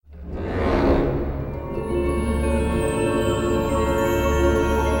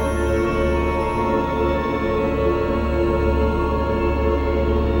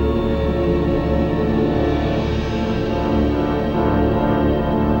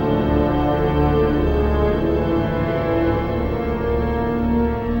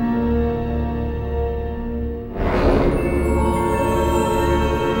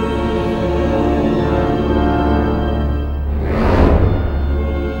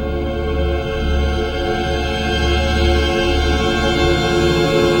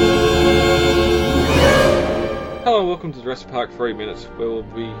Jurassic Park 3 Minutes, where we'll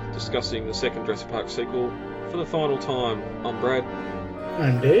be discussing the second Jurassic Park sequel for the final time. I'm Brad.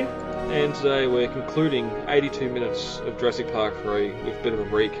 I'm Dave. And today we're concluding 82 minutes of Jurassic Park 3 with a bit of a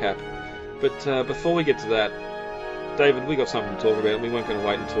recap. But before we get to that, David, we got something to talk about. We weren't going to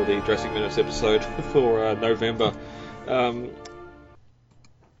wait until the Jurassic Minutes episode for November. A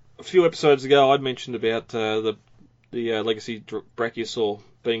few episodes ago, I'd mentioned about the Legacy Brachiosaur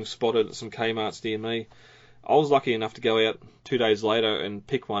being spotted at some Kmart's near me. I was lucky enough to go out 2 days later and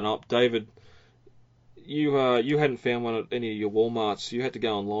pick one up. David, you hadn't found one at any of your Walmarts. You had to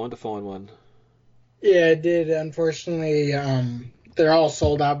go online to find one. Yeah, I did. Unfortunately, they're all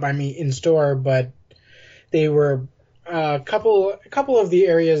sold out by me in store, but they were a couple of the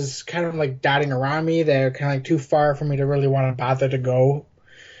areas kind of like dotting around me. They're kind of like too far for me to really want to bother to go.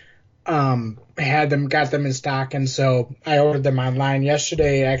 Got them in stock, and so I ordered them online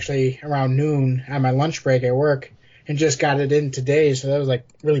yesterday, actually around noon on my lunch break at work, and just got it in today. So that was like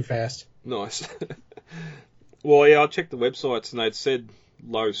really fast. Nice. Well, yeah, I checked the websites and they'd said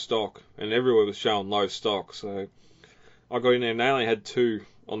low stock, and everywhere was showing low stock. So I got in there and they only had two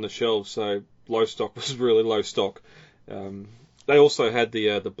on the shelves, so low stock was really low stock. They also had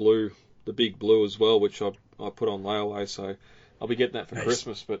the blue, the big blue as well, which I put on layaway, so I'll be getting that for Nice.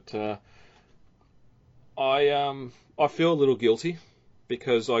 Christmas. But I feel a little guilty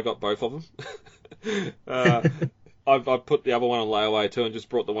because I got both of them. I put the other one on layaway too and just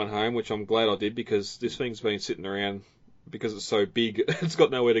brought the one home, which I'm glad I did because this thing's been sitting around because it's so big. It's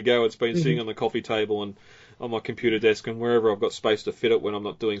got nowhere to go. It's been sitting on the coffee table and on my computer desk and wherever I've got space to fit it when I'm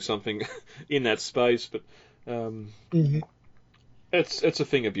not doing something in that space. But it's a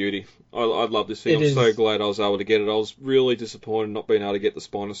thing of beauty. I love this thing. I'm so glad I was able to get it. I was really disappointed not being able to get the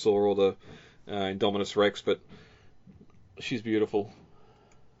Spinosaur or the Indominus Rex, but she's beautiful.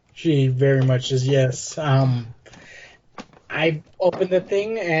 She very much is, yes. I opened the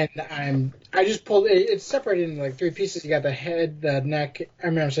thing and I just pulled it. It's separated into like three pieces. You got the head, the neck.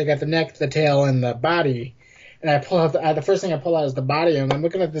 You got the neck, the tail, and the body. And I pull out the first thing I pull out is the body, and I'm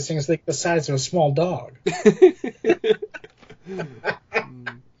looking at this thing. It's like the size of a small dog.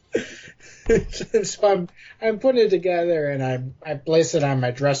 So I'm putting it together, and I place it on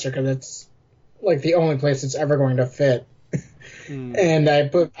my dresser because it's like the only place it's ever going to fit. And I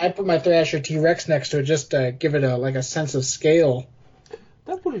put my Thrasher T-Rex next to it just to give it a sense of scale.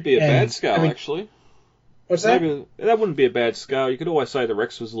 That wouldn't be a bad scale, actually. What's that? Maybe that wouldn't be a bad scale. You could always say the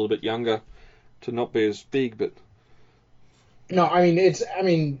Rex was a little bit younger to not be as big, but no,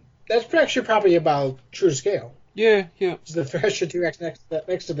 that's actually probably about true to scale. Yeah. It's the Thrasher T-Rex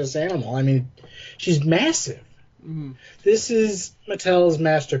next to this animal. I mean, she's massive. This is Mattel's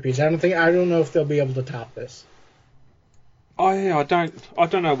masterpiece. I don't know if they'll be able to top this. I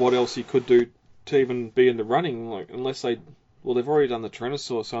don't know what else you could do to even be in the running, unless they've already done the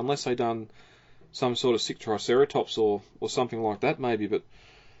Tyrannosaur, so unless they've done some sort of sick Triceratops or something like that, maybe. But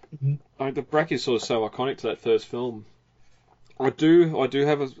the Brachiosaur is so iconic to that first film. I do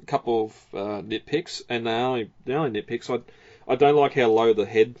have a couple of nitpicks, and they're only nitpicks. I don't like how low the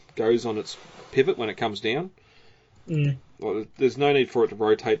head goes on its pivot when it comes down. Well, there's no need for it to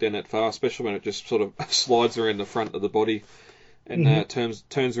rotate down that far, especially when it just sort of slides around the front of the body and turns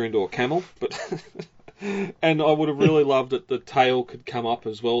her into a camel. But and I would have really loved that the tail could come up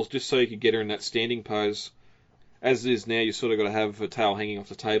as well, just so you could get her in that standing pose. As it is now, you sort of got to have a tail hanging off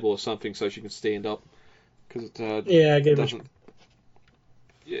the table or something so she can stand up. Because it doesn't.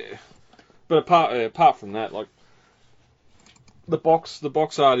 Yeah, but apart from that, like the box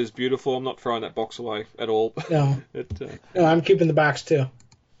art is beautiful. I'm not throwing that box away at all. No, no, I'm keeping the box too.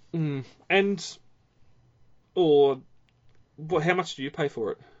 How much do you pay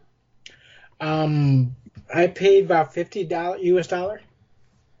for it? I paid about $50 US.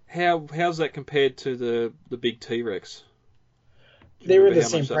 How's that compared to the big T-Rex? They were the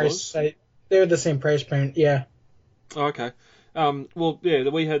same price. They were the same price point. Yeah. Oh, okay.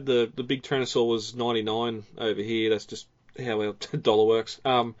 We had the big Tyrannosaur was $99 over here. That's just how our dollar works.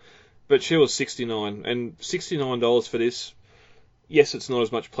 But she was $69, and $69 for this. Yes, it's not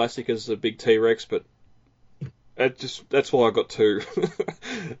as much plastic as the big T-Rex, but that's why I got two.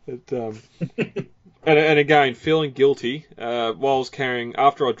 And again, feeling guilty while I was carrying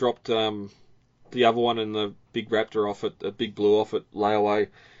after I dropped the other one and the big Raptor off at the big blue off at layaway.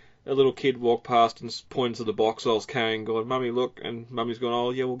 A little kid walked past and pointed to the box I was carrying, going, "Mummy, look," and Mummy's going, "Oh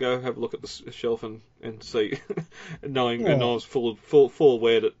yeah, we'll go have a look at the shelf and see," and I was full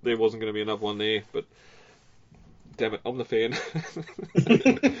aware that there wasn't going to be another one there, but damn it, I'm the fan.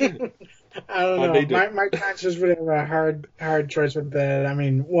 I don't know. My conscience would have a hard choice with that. I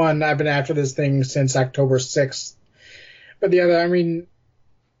mean, one, I've been after this thing since October 6th. But the other, I mean,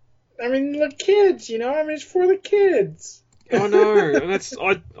 the kids, it's for the kids. I know,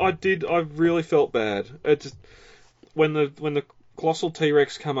 and I really felt bad. It just, when the Colossal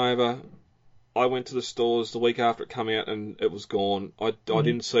T-Rex come over, I went to the stores the week after it came out and it was gone. I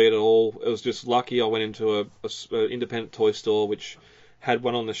didn't see it at all. It was just lucky I went into a independent toy store which had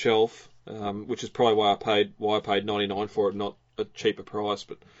one on the shelf, which is probably why I paid $99 for it, not a cheaper price.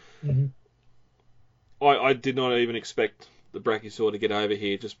 But I did not even expect the Brachiosaur to get over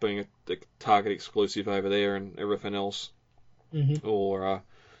here, just being a Target exclusive over there and everything else. Or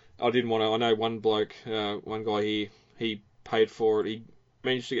I didn't want to. I know one bloke, one guy here, he paid for it. He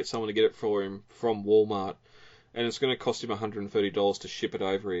managed to get someone to get it for him from Walmart, and it's going to cost him $130 to ship it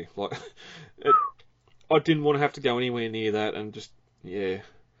over here. Like, I didn't want to have to go anywhere near that, and just Yeah,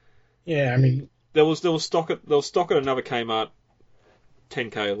 I mean, there was stock at another Kmart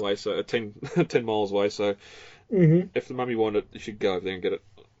 10k away, so 10 miles away. So if the mummy wanted it, you should go over there and get it.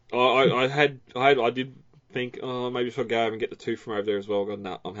 I did think, oh, maybe if I go over and get the two from over there as well.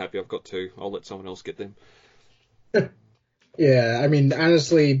 No, I'm happy. I've got two. I'll let someone else get them. Yeah, I mean,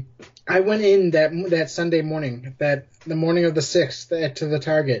 honestly, I went in that Sunday morning, the morning of the 6th, to the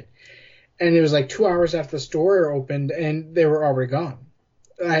Target, and it was like 2 hours after the store opened, and they were already gone.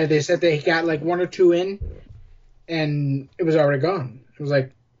 They said they got like one or two in, and it was already gone. It was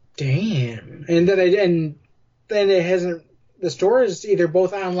like, damn. And then it hasn't. The stores, either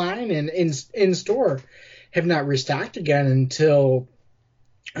both online and in store, have not restocked again until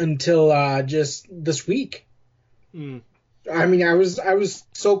just this week. I mean, I was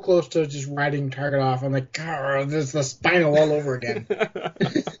so close to just writing Target off. I'm like, God, there's the Spinal all over again.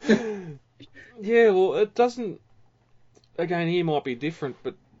 Yeah, well, it doesn't. Again, here might be different,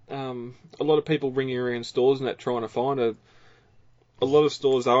 but a lot of people ringing around stores and that trying to find a lot of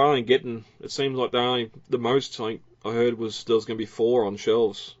stores are only getting. It seems like the most I heard was there was going to be 4 on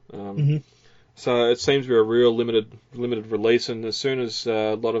shelves. So it seems to be a real limited release, and as soon as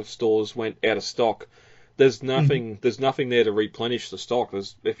a lot of stores went out of stock, there's nothing there to replenish the stock.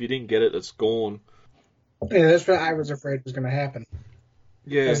 If you didn't get it, it's gone. Yeah, that's what I was afraid was going to happen.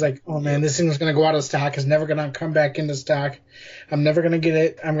 Yeah. I was like, oh man, this thing's going to go out of stock. It's never going to come back into stock. I'm never going to get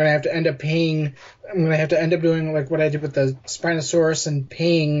it. I'm going to have to end up paying. I'm going to have to end up doing like what I did with the Spinosaurus and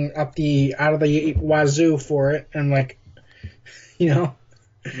paying out of the wazoo for it. And like,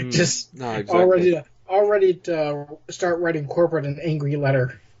 just no, exactly. already to start writing corporate an angry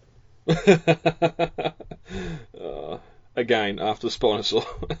letter. Again, after Spinosaur.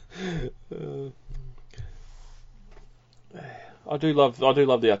 I do love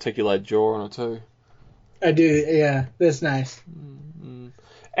the articulated jaw on it too. I do, yeah. That's nice.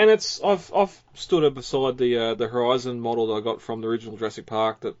 And I've stood up beside the Horizon model that I got from the original Jurassic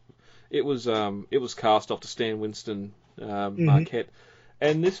Park. That it was cast off the Stan Winston maquette,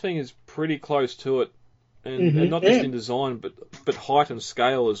 and this thing is pretty close to it, and not just in design, but height and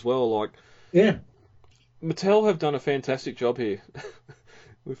scale as well. Like, yeah, Mattel have done a fantastic job here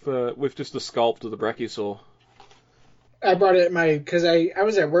with just the sculpt of the Brachiosaur. I brought it because I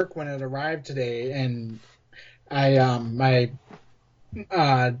was at work when it arrived today, and my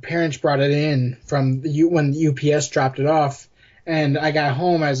parents brought it in from when UPS dropped it off, and I got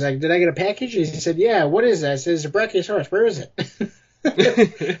home. I was like, "Did I get a package?" He said, "Yeah." What is that? I said, "It's a Brachiosaurus. Where is it?"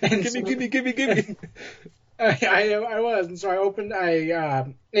 Give me. I was, and so I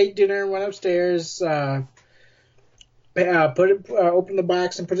ate dinner, went upstairs, opened the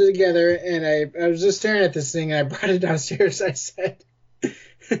box and put it together, and I was just staring at this thing, and I brought it downstairs. I said,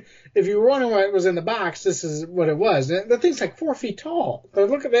 if you were wondering what was in the box, this is what it was. And the thing's like 4 feet tall. I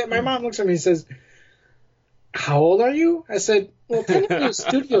look at it, my mom looks at me and says, "How old are you?" I said, "Well, technically it's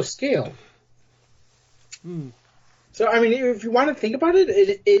studio scale." So, I mean, if you want to think about it,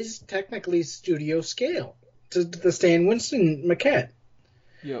 it is technically studio scale to the Stan Winston maquette.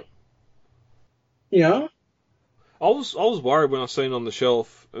 Yep. I was worried when I seen it on the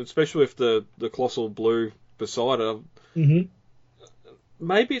shelf, especially with the Colossal Blue beside it.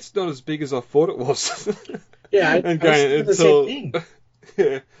 Maybe it's not as big as I thought it was. Yeah, I was thinking the same thing.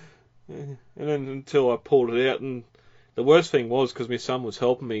 Yeah. And then until I pulled it out, and the worst thing was, because my son was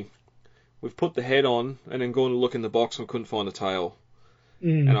helping me, we've put the head on, and then gone to look in the box and couldn't find the tail.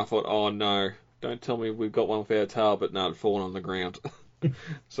 And I thought, oh no, don't tell me we've got one without a tail, but no, it'd fallen on the ground.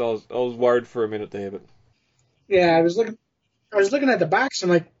 So I was worried for a minute there, but... Yeah, I was looking at the box. I'm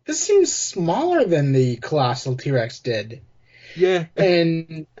like, this seems smaller than the Colossal T-Rex did. Yeah.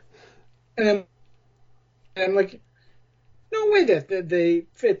 And I'm like, no way that they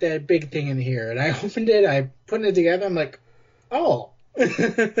fit that big thing in here. And I opened it. I put it together. I'm like, oh.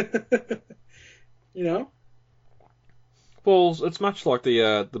 Well, it's much like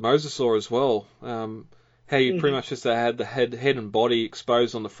the mosasaur as well. How you pretty Hmm. much just had the head and body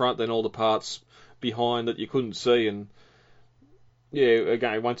exposed on the front, then all the parts behind that you couldn't see, and yeah,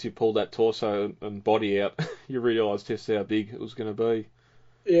 again, once you pulled that torso and body out, you realised just how big it was going to be.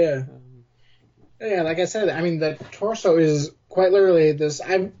 Yeah. Um, Yeah, like I said, I mean the torso is quite literally this.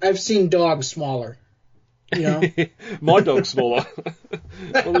 I've seen dogs smaller, you know. My dog's smaller.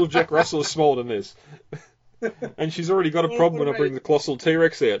 My little Jack Russell is smaller than this. And she's already got a problem What when I am bring the colossal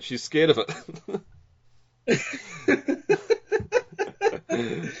T-Rex out. She's scared of it.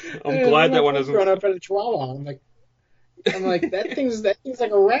 I'm glad that one hasn't. grown up at a Chihuahua. I'm like that thing's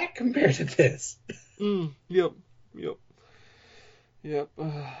like a rat compared to this. Yep, yep, yep.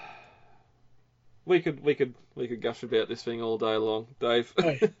 We could gush about this thing all day long, Dave. Oh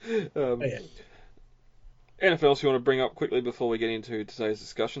yeah, oh um, yeah. anything else you want to bring up quickly before we get into today's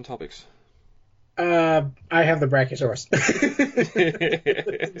discussion topics? I have the Brachiosaurus.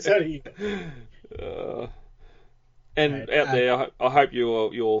 So do you. uh, and Right, out there, I hope you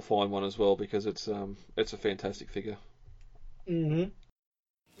all find one as well because it's a fantastic figure. hmm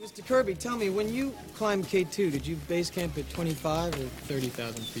Mr. Kirby, tell me, when you climbed K2, did you base camp at 25 or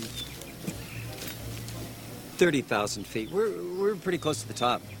 30,000 feet? 30,000 feet. We're pretty close to the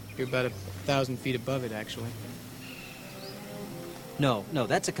top. You're about 1,000 feet above it, actually. No,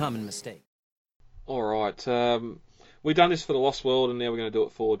 that's a common mistake. All right. We've done this for the Lost World, and now we're going to do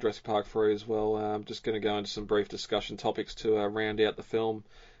it for Jurassic Park 3 as well. I'm just going to go into some brief discussion topics to round out the film.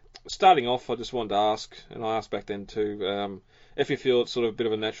 Starting off, I just wanted to ask, and I asked back then too, if you feel it's sort of a bit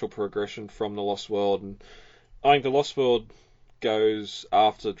of a natural progression from the Lost World. And I think the Lost World goes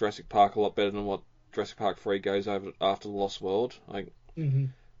after Jurassic Park a lot better than what Jurassic Park 3 goes over after the Lost World. I think hmm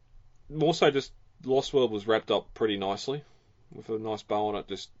more so just Lost World was wrapped up pretty nicely with a nice bow on it.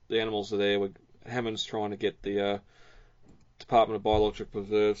 Just the animals are there. Hammond's trying to get the Department of Biological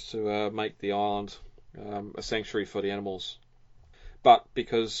Reserves to make the island a sanctuary for the animals. But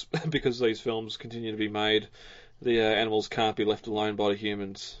because these films continue to be made, the animals can't be left alone by the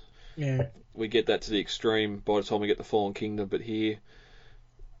humans. Yeah. We get that to the extreme by the time we get the Fallen Kingdom. But here,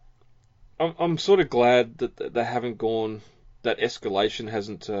 I'm sort of glad that they haven't gone. That escalation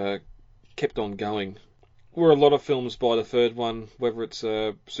hasn't kept on going. Where a lot of films by the third one, whether it's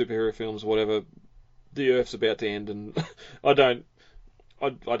superhero films or whatever, the Earth's about to end, and I don't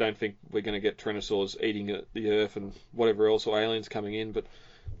think we're going to get Tyrannosaurs eating the Earth and whatever else, or aliens coming in. But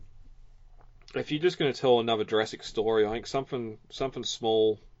if you're just going to tell another Jurassic story, I think something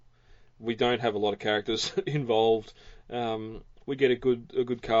small. We don't have a lot of characters involved. We get a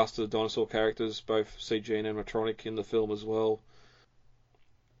good cast of dinosaur characters, both CG and animatronic, in the film as well.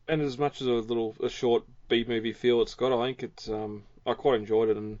 And as much as a short B movie feel it's got, I think it's I quite enjoyed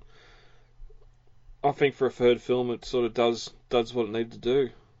it, and I think for a third film it sort of does what it needed to do.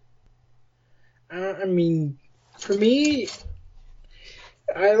 I mean, for me,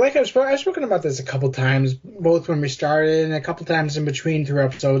 I've spoken about this a couple times, both when we started and a couple times in between through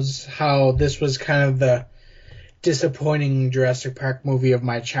episodes, how this was kind of the disappointing Jurassic Park movie of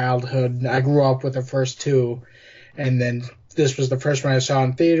my childhood. I grew up with the first two, and then this was the first one I saw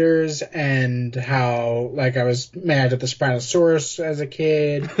in theaters, and how, like, I was mad at the Spinosaurus as a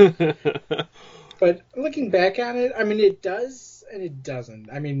kid. But looking back on it, I mean, it does and it doesn't.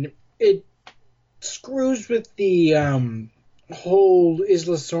 I mean, it screws with the whole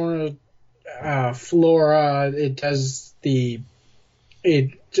Isla Sorna flora. It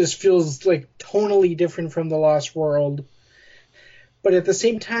just feels like tonally different from the Lost World. But at the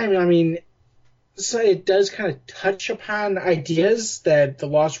same time, I mean, so it does kind of touch upon ideas that the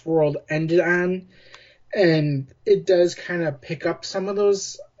Lost World ended on, and it does kind of pick up some of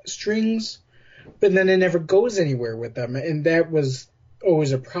those strings, but then it never goes anywhere with them, and that was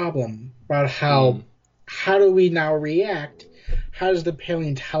always a problem about how do we now react? How does the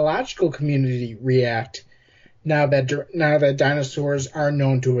paleontological community react now that dinosaurs are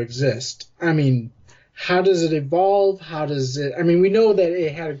known to exist? I mean, how does it evolve? I mean, we know that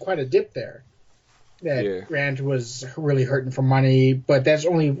it had quite a dip there. That Grant was really hurting for money, but that's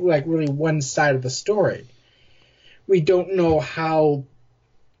only like really one side of the story. We don't know how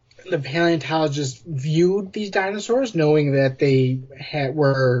the paleontologists viewed these dinosaurs, knowing that they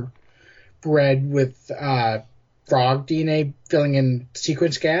were bred with frog DNA filling in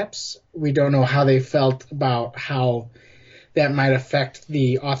sequence gaps. We don't know how they felt about how that might affect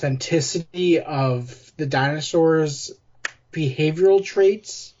the authenticity of the dinosaurs' behavioral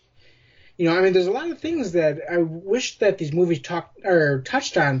traits. You know, I mean, there's a lot of things that I wish that these movies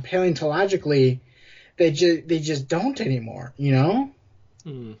touched on paleontologically. They just don't anymore, you know?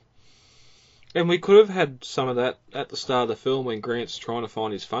 And we could have had some of that at the start of the film when Grant's trying to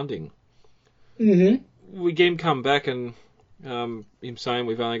find his funding. Mm-hmm. We get him come back and him saying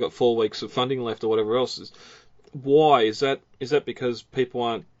we've only got 4 weeks of funding left or whatever else. Why is that? Is that because people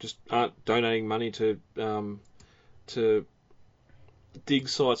aren't donating money to dig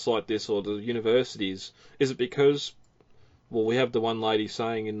sites like this or the universities? Is it because, well, we have the one lady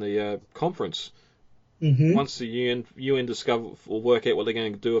saying in the conference, once the UN discover or work out what they're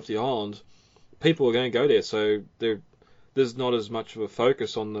going to do with the island, people are going to go there. So there's not as much of a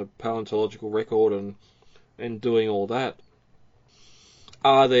focus on the paleontological record and doing all that.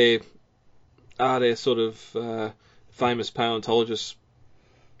 Are there sort of famous paleontologists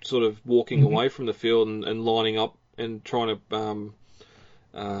sort of walking away from the field and lining up and trying to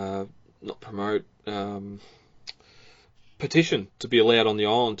not promote, petition to be allowed on the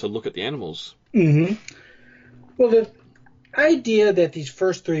island to look at the animals? Mm-hmm. Well, the idea that these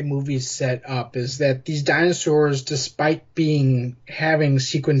first 3 movies set up is that these dinosaurs, despite having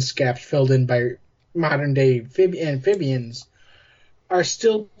sequence gaps filled in by modern day amphibians, are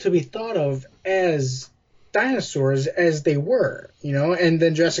still to be thought of as dinosaurs as they were, and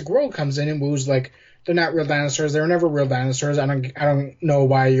then Jurassic World comes in and woos like, they're not real dinosaurs, they were never real dinosaurs, I don't know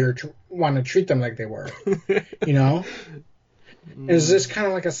why you want to treat them like they were, It's just kind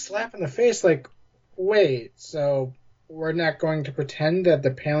of like a slap in the face, like, wait, so we're not going to pretend that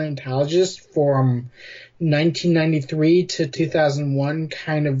the paleontologists from 1993 to 2001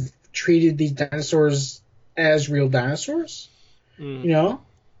 kind of treated these dinosaurs as real dinosaurs?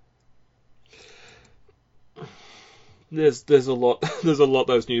 There's a lot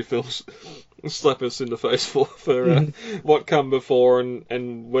those new films slap us in the face for what come before,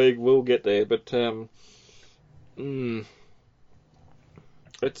 and we will get there, but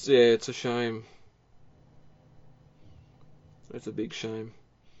it's a shame. It's a big shame.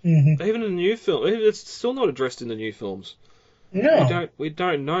 Mm-hmm. Even in the new film, it's still not addressed in the new films. No, we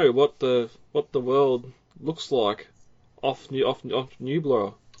don't know what the world looks like off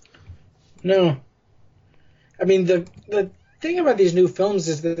Nublar. No. I mean, the thing about these new films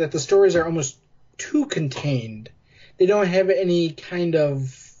is that the stories are almost too contained. They don't have any kind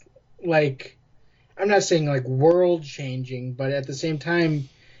of, like, I'm not saying like world changing, but at the same time,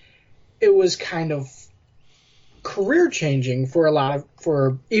 it was kind of career changing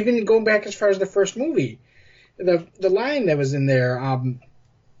for even going back as far as the first movie. The line that was in there,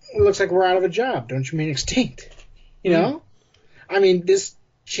 it looks like we're out of a job. Don't you mean extinct? I mean, this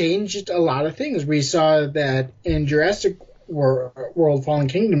changed a lot of things. We saw that in Jurassic World Fallen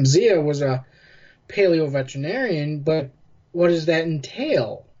Kingdom, Zia was a paleo veterinarian, but what does that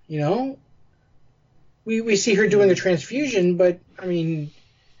entail? We see her doing a transfusion, but I mean,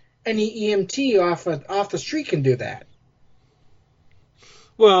 any EMT off the street can do that.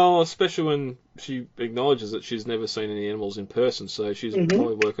 Well, especially when she acknowledges that she's never seen any animals in person, so she's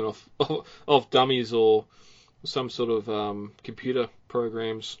probably working off dummies or some sort of computer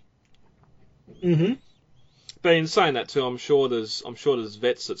programs. Mm-hmm. But in saying that too, I'm sure there's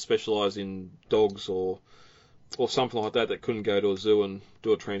vets that specialise in dogs or something like that couldn't go to a zoo and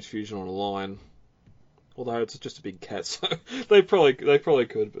do a transfusion on a lion. Although it's just a big cat, so they probably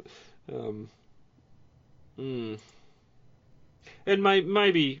could. But and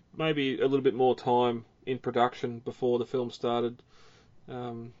maybe a little bit more time in production before the film started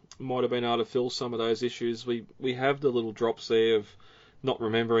might have been able to fill some of those issues. We have the little drops there of not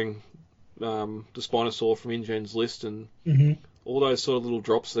remembering the Spinosaur from InGen's list and all those sort of little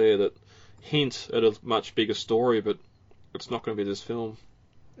drops there that hint at a much bigger story, but it's not going to be this film.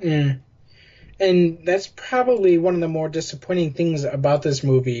 Yeah. And that's probably one of the more disappointing things about this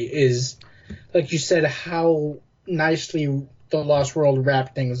movie is, like you said, how nicely The Lost World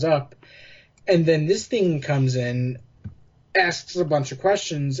wrapped things up. And then this thing comes in, asks a bunch of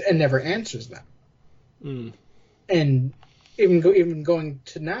questions, and never answers them. And even going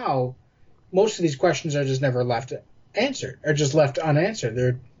to now, most of these questions are just never left answered, or just left unanswered.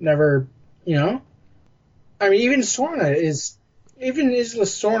 They're never, I mean, even Isla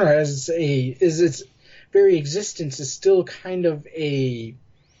Sorna as its very existence is still kind of a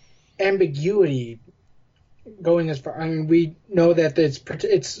ambiguity going as far. I mean, we know that it's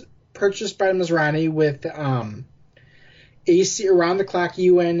purchased by Masrani with AC around the clock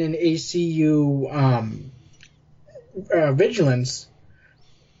UN and ACU vigilance,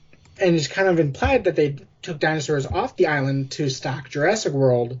 and it's kind of implied that they took dinosaurs off the island to stock Jurassic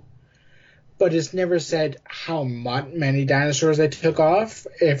World. But it's never said how many dinosaurs they took off.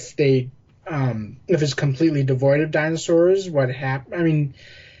 If it's completely devoid of dinosaurs, what happened? I mean,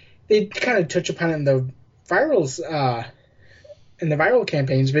 they kind of touch upon it in the viral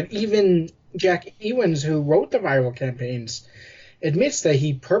campaigns. But even Jack Ewins, who wrote the viral campaigns, admits that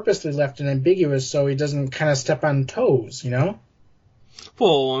he purposely left it ambiguous so he doesn't kind of step on toes, you know?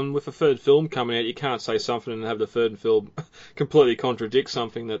 Well, and with a third film coming out, you can't say something and have the third film completely contradict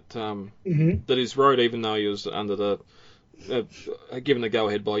something that that is wrote, even though he was under the given the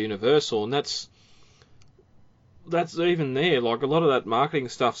go-ahead by Universal, and that's even there. Like, a lot of that marketing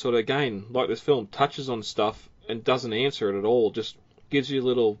stuff, sort of, again, like this film touches on stuff and doesn't answer it at all. Just gives you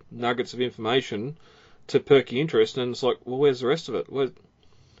little nuggets of information to perk your interest, and it's like, well, where's the rest of it?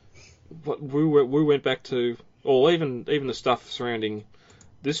 We went back to, or even the stuff surrounding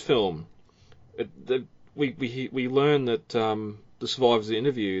this film. We learned that the survivors are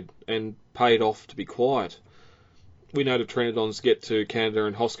interviewed and paid off to be quiet. We know the Pteranodons get to Canada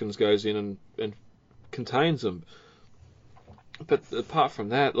and Hoskins goes in and contains them. But apart from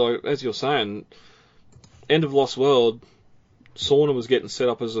that, like, as you're saying, end of Lost World, Sorna was getting set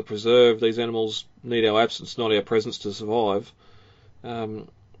up as a preserve. These animals need our absence, not our presence, to survive.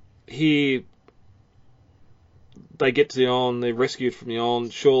 Here, they get to the island, they're rescued from the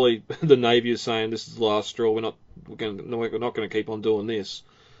island. Surely the Navy is saying this is the last straw. We're not going to keep on doing this.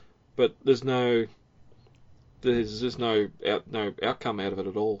 But there's no outcome out of it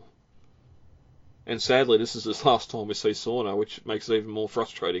at all. And sadly, this is the last time we see Sorna, which makes it even more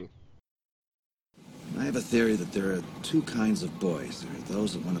frustrating. I have a theory that there are two kinds of boys. There are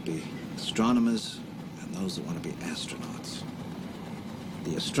those that want to be astronomers and those that want to be astronauts.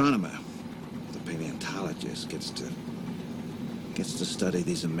 The astronomer, the paleontologist, gets to study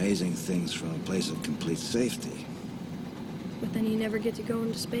these amazing things from a place of complete safety. But then you never get to go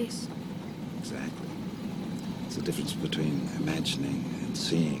into space. Exactly. It's the difference between imagining and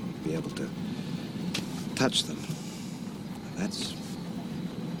seeing, be able to touch them. That's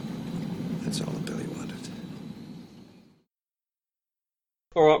all that Billy wanted.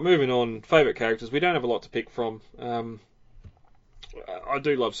 Alright, moving on. Favourite characters. We don't have a lot to pick from. I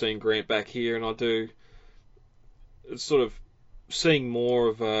do love seeing Grant back here, and it's sort of seeing more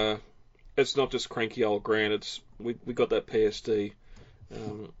of it's not just cranky old Grant, we got that PSD.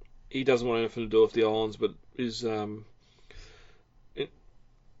 He doesn't want anything to do with the islands, but is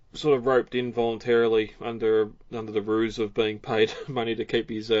sort of roped in voluntarily under the ruse of being paid money to keep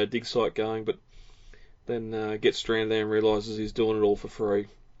his dig site going, but then gets stranded there and realises he's doing it all for free.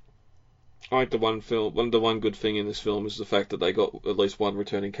 I think the one good thing in this film is the fact that they got at least one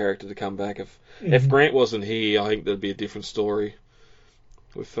returning character to come back. If Grant wasn't here, I think there'd be a different story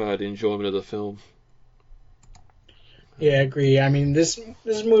with the enjoyment of the film. Yeah, I agree. I mean, this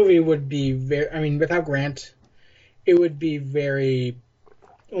movie would be without Grant, it would be very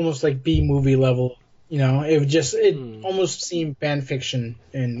almost like B-movie level. You know, it almost seemed fan fiction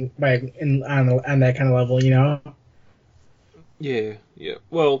on that kind of level. You know. Yeah.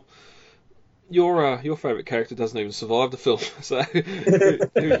 Well, your favourite character doesn't even survive the film, so who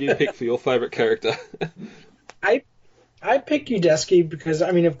do you pick for your favourite character? I pick Udesky because,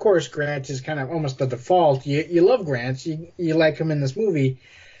 I mean, of course, Grant is kind of almost the default. You love Grant, you like him in this movie,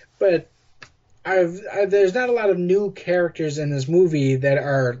 but there's not a lot of new characters in this movie that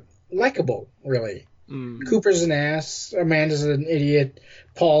are likable, really. Cooper's an ass, Amanda's an idiot,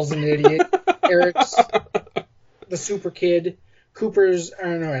 Paul's an idiot, Eric's the super kid. Cooper's, I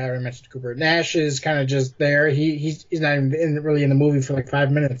don't know, I already mentioned Cooper. Nash is kind of just there. He's not even really in the movie for like 5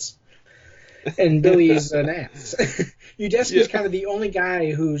 minutes. And Billy's an ass. Udesky's kind of the only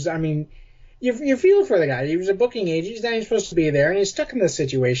guy who's, I mean, you feel for the guy. He was a booking agent. He's not even supposed to be there, and he's stuck in this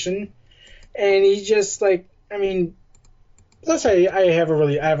situation. And he's just like, I mean, plus I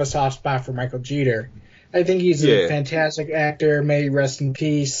have a soft spot for Michael Jeter. I think he's a fantastic actor. May he rest in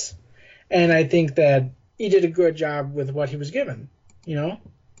peace. And I think that he did a good job with what he was given, you know?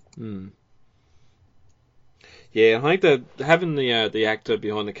 Yeah, I think that having the actor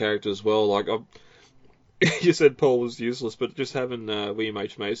behind the character as well, like, you said Paul was useless, but just having William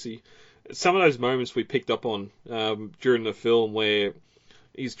H. Macy, some of those moments we picked up on during the film where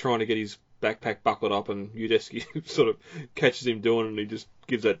he's trying to get his backpack buckled up and Udesky sort of catches him doing it and he just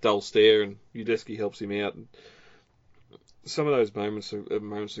gives that dull stare and Udesky helps him out. And some of those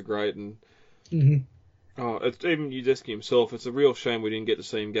moments are great. And it's even Udesky himself. It's a real shame we didn't get to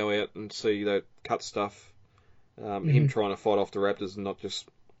see him go out and see that cut stuff. Him trying to fight off the Raptors and not just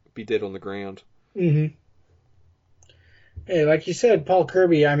be dead on the ground. Hey, like you said, Paul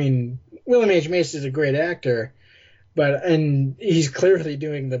Kirby, I mean, William H. Macy is a great actor, and he's clearly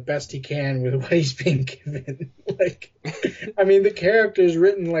doing the best he can with what he's being given. Like, I mean, the character is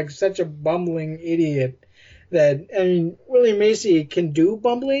written like such a bumbling idiot that, I mean, William Macy can do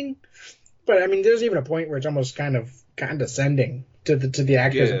bumbling, but I mean, there's even a point where it's almost kind of condescending to the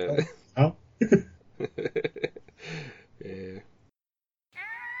actors. Yeah. Oh? Yeah.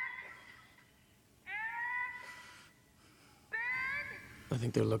 I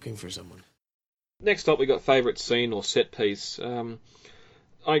think they're looking for someone. Next up, we got favourite scene or set piece. One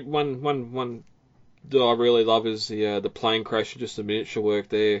that I really love is the plane crash, just the miniature work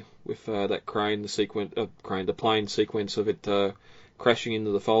there with that crane, the plane sequence of it crashing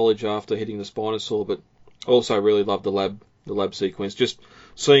into the foliage after hitting the Spinosaur. But also really love the lab sequence, just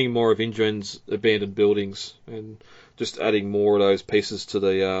seeing more of InGen's abandoned buildings and just adding more of those pieces to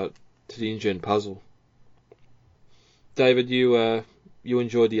the InGen puzzle. David, you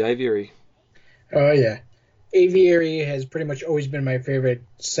enjoyed the aviary. Oh yeah, Aviary has pretty much always been my favorite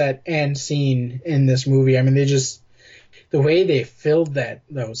set and scene in this movie. I mean, the way they filled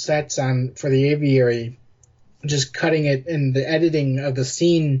those sets on for the Aviary, just cutting it and the editing of the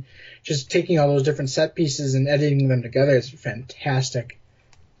scene, just taking all those different set pieces and editing them together is fantastic.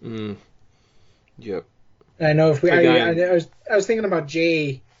 Yep. I know if I was thinking about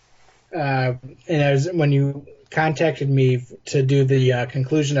Jay, and when you contacted me to do the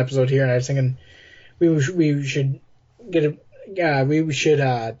conclusion episode here, and I was thinking we should try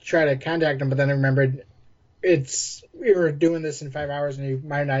to contact him, but then I remembered we were doing this in 5 hours, and he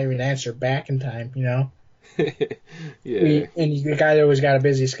might not even answer back in time, you know. Yeah. And the guy always got a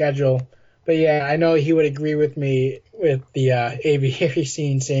busy schedule. But yeah, I know he would agree with me with the aviary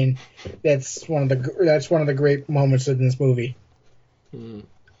scene, saying that's one of the great moments in this movie.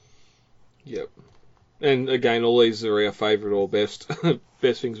 Yep. And again, all these are our favourite or best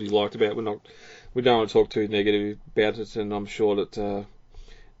things we liked about it. We don't want to talk too negative about it, and I'm sure that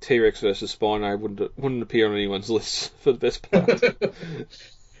T-Rex versus Spino wouldn't appear on anyone's list for the best part.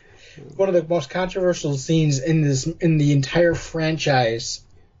 One of the most controversial scenes in the entire franchise,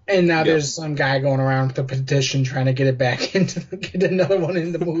 and now there's some guy going around with a petition trying to get it back get another one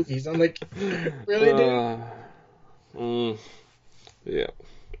in the movies. I'm like, really, dude?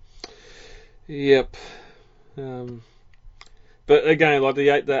 Yep. But again, like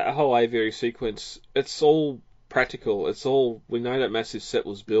the whole aviary sequence, it's all practical. We know that massive set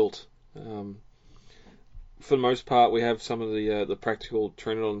was built. For the most part, we have some of the practical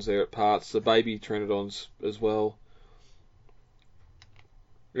Pteranodons there at parts, the baby Pteranodons as well.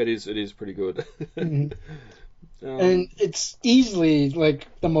 It is pretty good. Mm-hmm. And it's easily like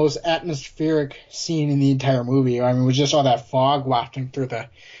the most atmospheric scene in the entire movie. I mean, with just all that fog wafting through the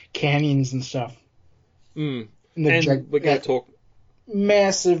canyons and stuff. And we're going to talk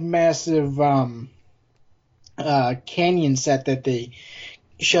massive canyon set that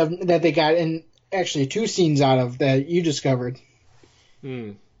they got in. Actually, 2 scenes out of that you discovered.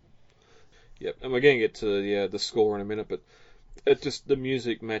 Yep, and we're going to get to the score in a minute, but the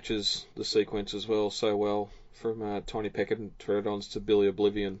music matches the sequence as well so well, from Tiny Peckett and Pteranodons to Billy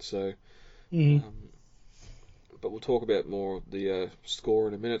Oblivion. So, but we'll talk about more of the score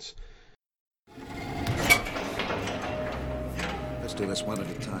in a minute. Let's do this one at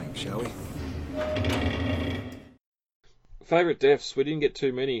a time, shall we? Favourite deaths? We didn't get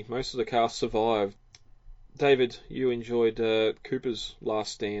too many. Most of the cast survived. David, you enjoyed Cooper's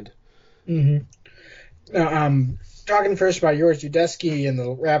last stand. Talking first about yours, Udesky and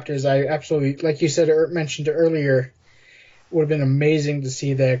the Raptors, I absolutely, like you said, mentioned earlier, would have been amazing to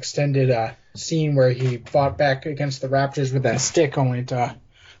see the extended scene where he fought back against the Raptors with that stick, only to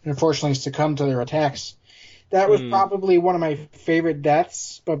unfortunately succumb to their attacks. That was probably one of my favorite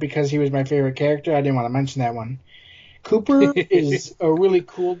deaths, but because he was my favorite character, I didn't want to mention that one. Cooper is a really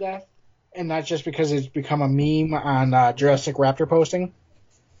cool death, and not just because it's become a meme on Jurassic Raptor posting.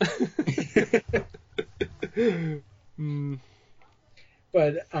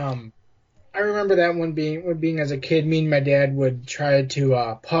 But I remember that one being as a kid, me and my dad would try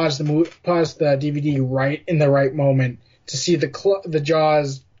to pause the DVD right in the right moment to see the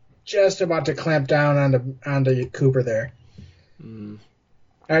jaws just about to clamp down onto Cooper there. I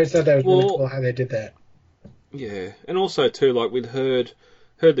always thought that was really cool how they did that. Yeah, and also too, like we'd heard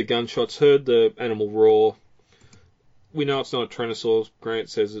the gunshots, heard the animal roar. We know it's not a Tyrannosaurus. Grant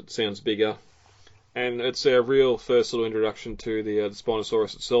says it sounds bigger, and it's our real first little introduction to the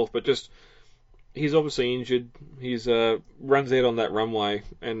Spinosaurus itself. But just he's obviously injured. He's runs out on that runway,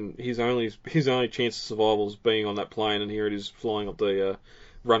 and his only chance of survival is being on that plane. And here it is flying up the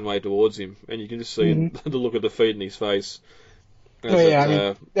runway towards him, and you can just see the look of defeat in his face.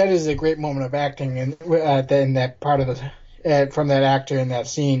 That is a great moment of acting, and in that part of from that actor in that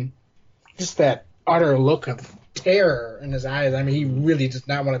scene, just that utter look of terror in his eyes. I mean, he really does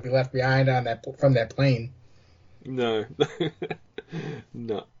not want to be left behind from that plane. No,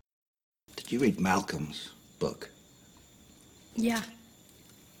 no. Did you read Malcolm's book? Yeah.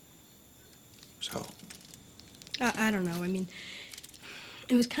 So? I don't know. I mean,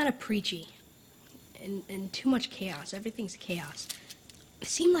 it was kind of preachy. And too much chaos. Everything's chaos. It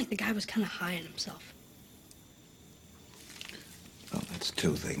seemed like the guy was kind of high on himself. Well, that's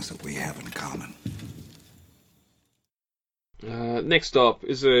two things that we have in common. Next up,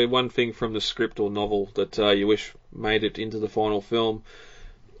 is there one thing from the script or novel that you wish made it into the final film?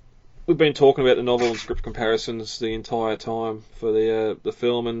 We've been talking about the novel and script comparisons the entire time for the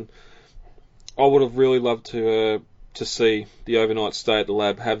film, and I would have really loved to see the overnight stay at the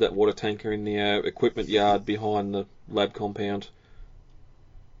lab, have that water tanker in the equipment yard behind the lab compound,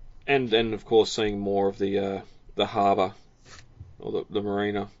 and of course seeing more of the harbour or the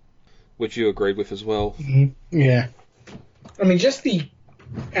marina, which you agreed with as well. Mm-hmm. Yeah. I mean, just the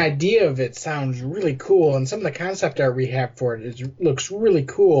idea of it sounds really cool, and some of the concept art we have for it looks really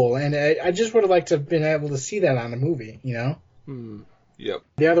cool, and I just would have liked to have been able to see that on a movie, you know? Yep.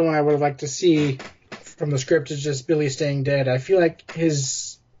 The other one I would have liked to see from the script is just Billy staying dead. I feel like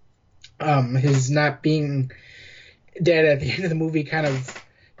his not being dead at the end of the movie kind of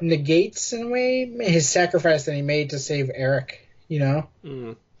negates, in a way, his sacrifice that he made to save Eric, you know?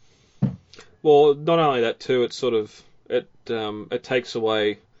 Well, not only that too, it's sort of it takes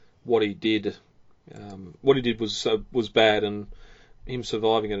away what he did. What he did was bad, and him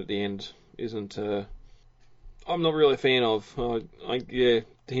surviving it at the end isn't. I'm not really a fan of.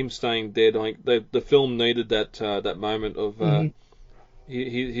 Him staying dead. The film needed that moment of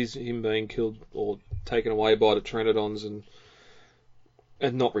him being killed or taken away by the Pteranodons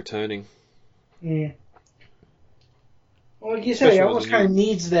and not returning. Yeah. Well, like you said, it almost kind of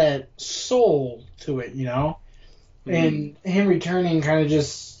needs that soul to it, you know? And him returning kind of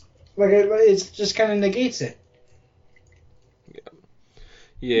just, like, it's just kind of negates it.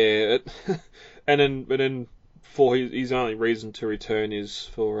 Yeah. And then for his only reason to return is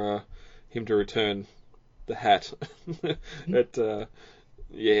for him to return the hat.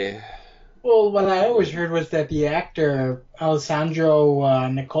 Yeah. Well, what I always heard was that the actor, Alessandro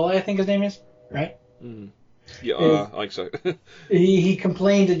Nicola, I think his name is, right? Yeah, I think so. he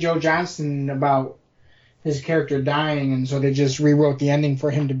complained to Joe Johnston about his character dying, and so they just rewrote the ending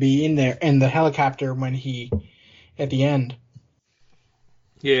for him to be in there in the helicopter at the end.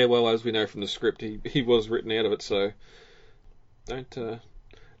 Yeah, well, as we know from the script, he was written out of it, so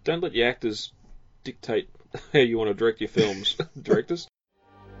don't let your actors dictate how you want to direct your films, directors.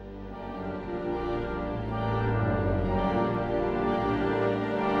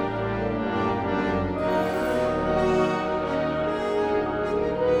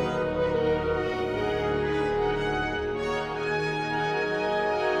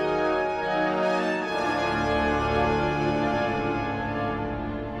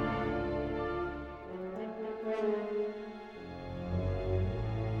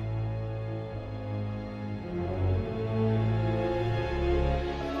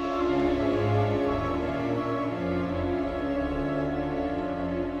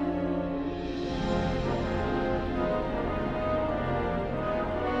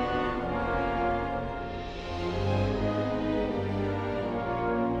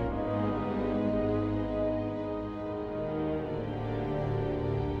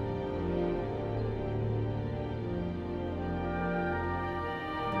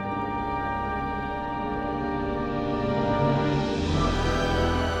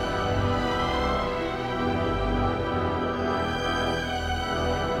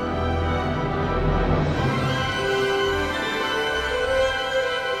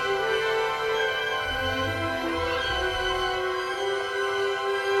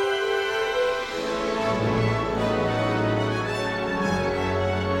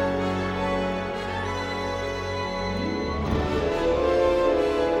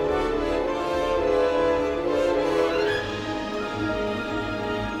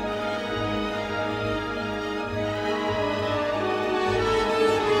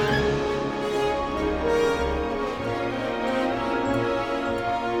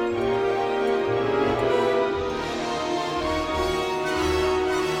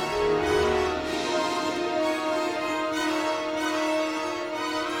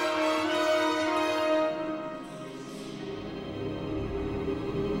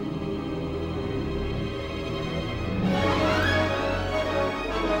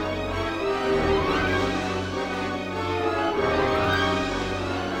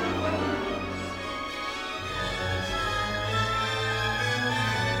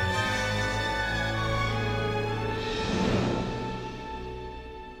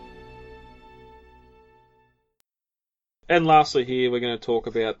 And lastly here, we're going to talk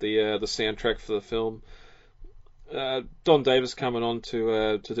about the soundtrack for the film. Don Davis coming on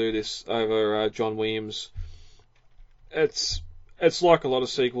to do this over John Williams. It's like a lot of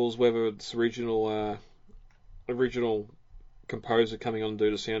sequels, whether it's original composer coming on to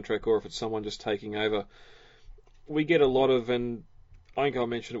do the soundtrack or if it's someone just taking over. We get a lot of, and I think I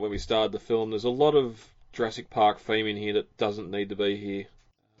mentioned it when we started the film, there's a lot of Jurassic Park theme in here that doesn't need to be here.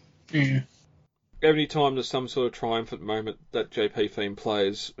 Yeah. Every time there's some sort of triumphant moment, that JP theme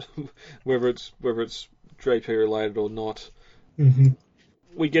plays, whether it's JP related or not. Mm-hmm.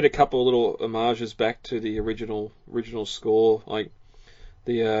 We get a couple of little homages back to the original score, like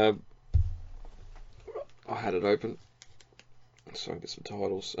the I had it open. So I get some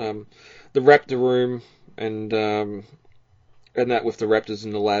titles. The Raptor Room and that with the raptors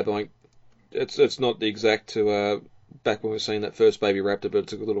in the lab. Like it's not the exact to back when we were seeing that first baby raptor, but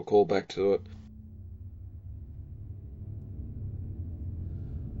it's a good little callback to it.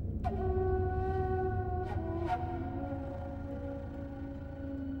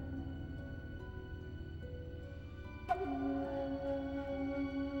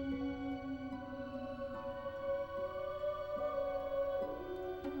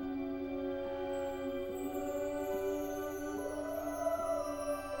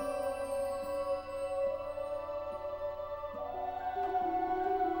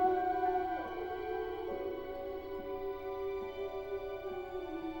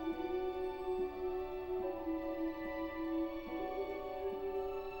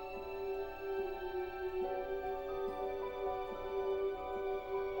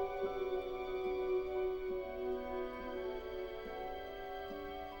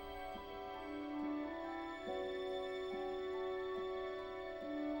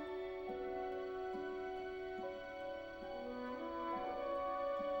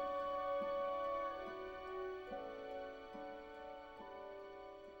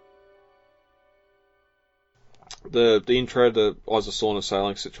 The intro, the Isosaurus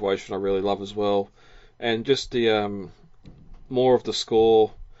sailing situation, I really love as well, and just the more of the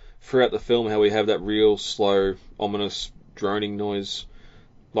score throughout the film, how we have that real slow, ominous droning noise,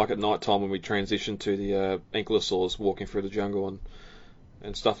 like at night time when we transition to the ankylosaurs walking through the jungle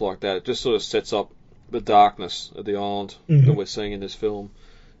and stuff like that. It just sort of sets up the darkness of the island that we're seeing in this film,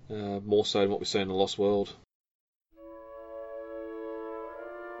 more so than what we see in The Lost World.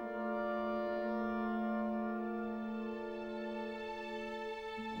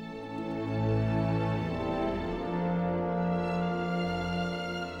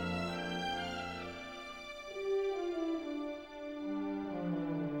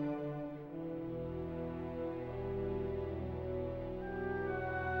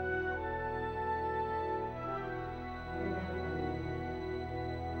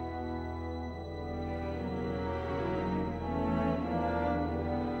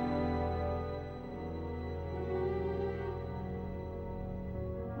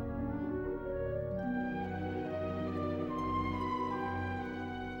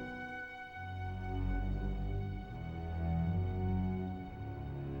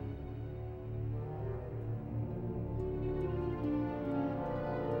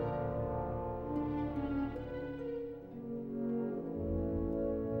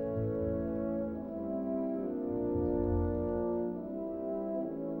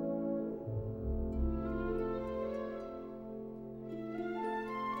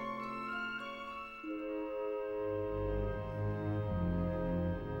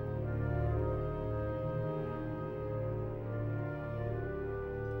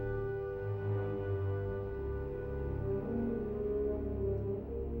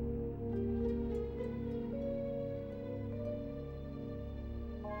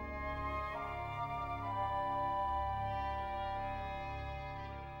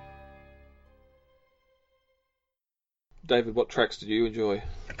 David, what tracks did you enjoy?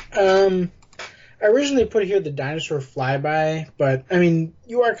 I originally put here the dinosaur flyby, but I mean,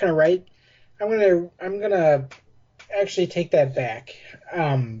 you are kind of right. I'm gonna actually take that back.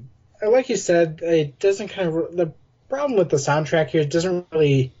 Like you said, it doesn't the problem with the soundtrack here, it doesn't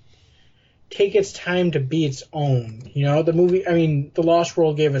really take its time to be its own. You know, the movie, I mean, The Lost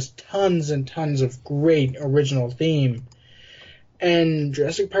World gave us tons and tons of great original theme, and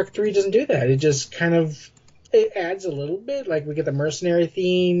Jurassic Park 3 doesn't do that. It just it adds a little bit, like we get the mercenary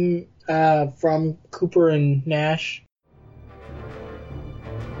theme from Cooper and Nash.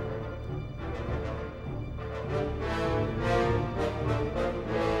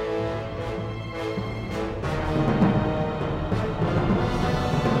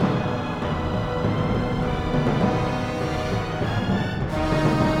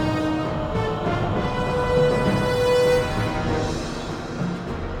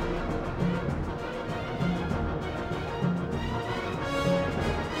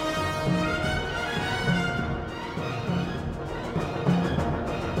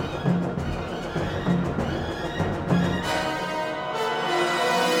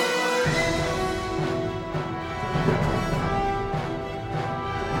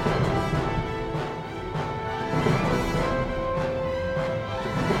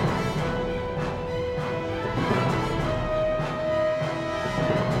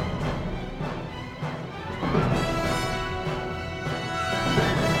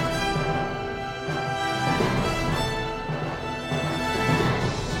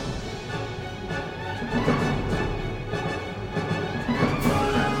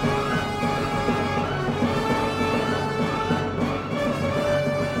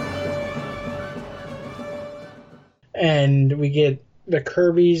 and we get the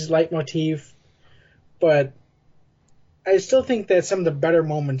Kirby's leitmotif, but I still think that some of the better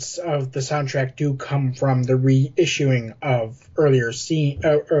moments of the soundtrack do come from the reissuing of earlier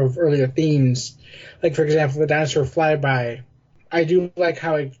themes. Like, for example, the Dinosaur Flyby. I do like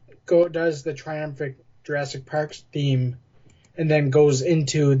how it does the triumphant Jurassic Park theme and then goes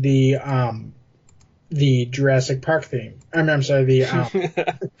into the Jurassic Park theme. I'm sorry,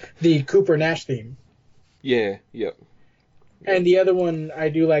 the Cooper Nash theme. Yeah, yep. And the other one I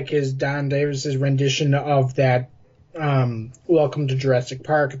do like is Don Davis's rendition of that Welcome to Jurassic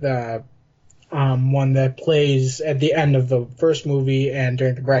Park, the one that plays at the end of the first movie and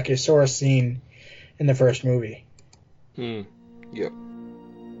during the Brachiosaurus scene in the first movie. Yep.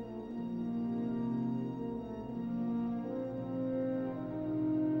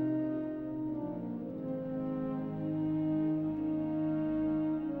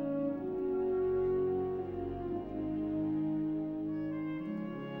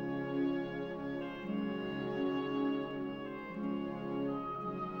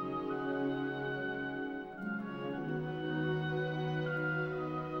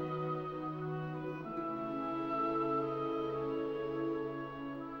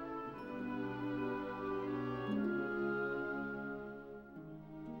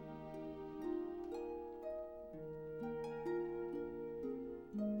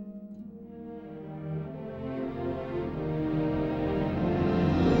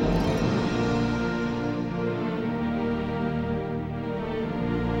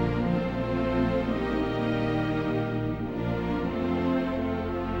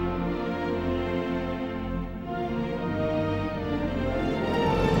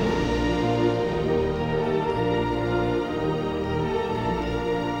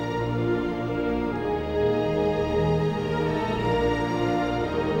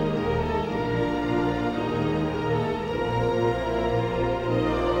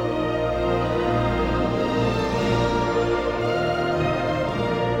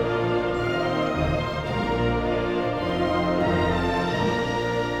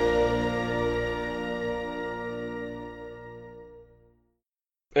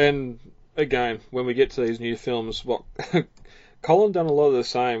 And again, when we get to these new films, Colin done a lot of the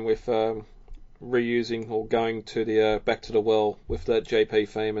same with reusing or going to the Back to the Well with that JP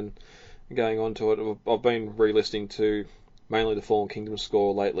theme and going on to it. I've been re-listening to mainly the Fallen Kingdom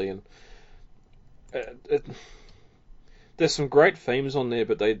score lately, and there's some great themes on there,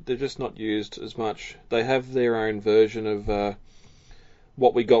 but they're just not used as much. They have their own version of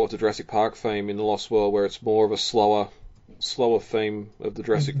what we got with the Jurassic Park theme in The Lost World, where it's more of a slower theme of the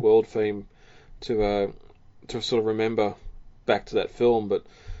Jurassic World theme to sort of remember back to that film, but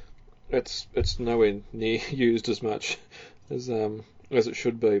it's nowhere near used as much as it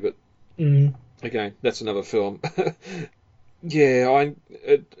should be. But again, that's another film. Yeah,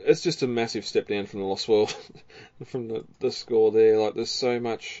 it's just a massive step down from The Lost World, from the score there. Like there's so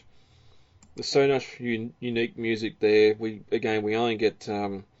much unique music there. We only get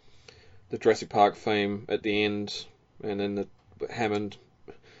the Jurassic Park theme at the end, and then the Hammond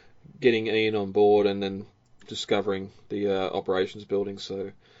getting Ian on board, and then discovering the operations building.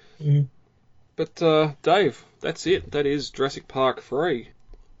 So, but Dave, that's it. That is Jurassic Park 3.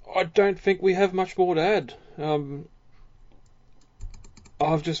 I don't think we have much more to add.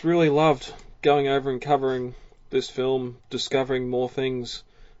 I've just really loved going over and covering this film, discovering more things,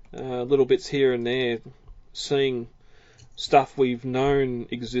 little bits here and there, seeing stuff we've known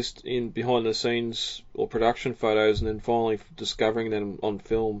exist in behind the scenes or production photos, and then finally discovering them on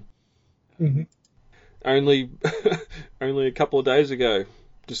film. Only a couple of days ago,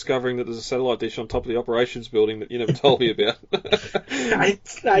 discovering that there's a satellite dish on top of the operations building that you never told me about.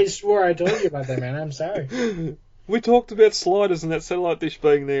 I swore I told you about that, man. I'm sorry. We talked about sliders and that satellite dish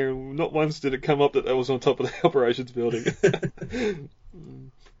being there, and not once did it come up that was on top of the operations building.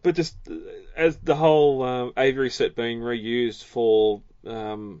 But just as the whole aviary set being reused for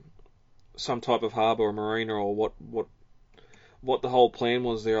some type of harbour or marina, or what the whole plan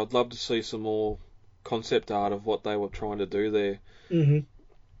was there, I'd love to see some more concept art of what they were trying to do there.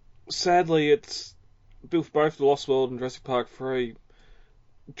 Sadly, it's both The Lost World and Jurassic Park 3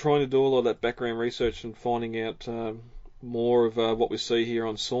 trying to do a lot of that background research and finding out more of what we see here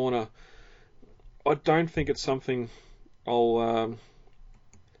on Sorna. I don't think it's something I'll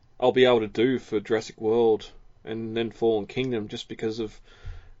be able to do for Jurassic World and then Fallen Kingdom, just because of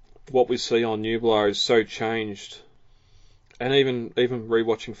what we see on Nublar is so changed. And even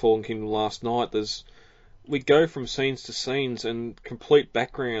rewatching Fallen Kingdom last night, we go from scenes to scenes and complete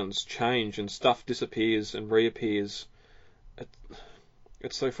backgrounds change and stuff disappears and reappears.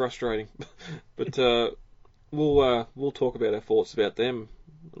 It's so frustrating. But we'll talk about our thoughts about them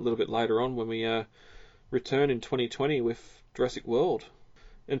a little bit later on when we return in 2020 with Jurassic World.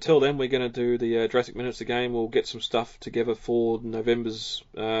 Until then, we're going to do the Jurassic Minutes again. We'll get some stuff together for November's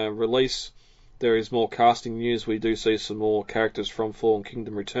release. There is more casting news. We do see some more characters from Fallen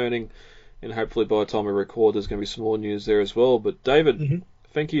Kingdom returning, and hopefully by the time we record, there's going to be some more news there as well. But David,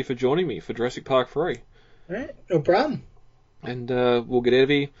 thank you for joining me for Jurassic Park 3. All right, no problem. And we'll get out of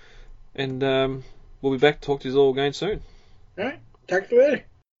here, and we'll be back to talk to you all again soon. All right, talk to you later.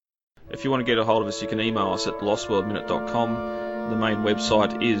 If you want to get a hold of us, you can email us at lostworldminute.com. The main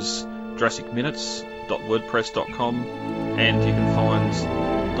website is jurassicminutes.wordpress.com, and you can find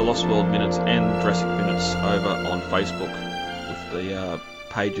the Lost World Minutes and Jurassic Minutes over on Facebook with the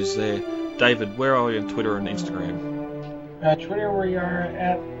pages there. David, where are you on Twitter and Instagram? Twitter, we are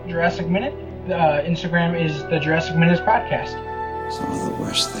at Jurassic Minute. Instagram is the Jurassic Minutes Podcast. Some of the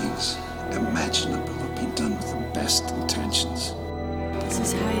worst things imaginable have been done with the best intentions. This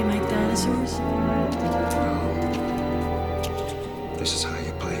is how you make dinosaurs? This is how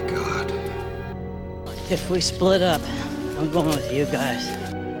you play God. If we split up, I'm going with you guys.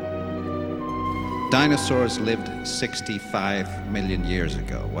 Dinosaurs lived 65 million years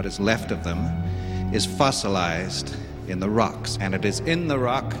ago. What is left of them is fossilized in the rocks, and it is in the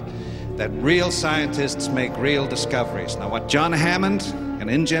rock that real scientists make real discoveries. Now, what John Hammond and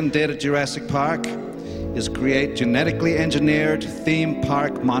InGen did at Jurassic Park is create genetically engineered theme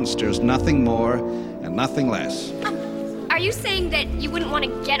park monsters, nothing more and nothing less. Are you saying that you wouldn't want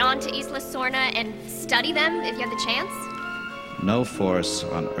to get onto Isla Sorna and study them if you had the chance? No force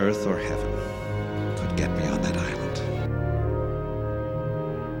on earth or heaven could get me on that island.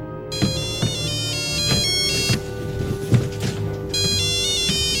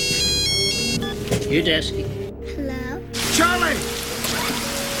 You're Desky. Hello? Charlie!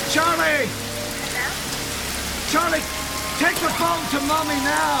 Charlie! Hello? Charlie, take the phone to Mommy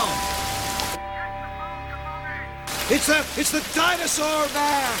now! It's the dinosaur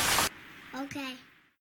man! Okay.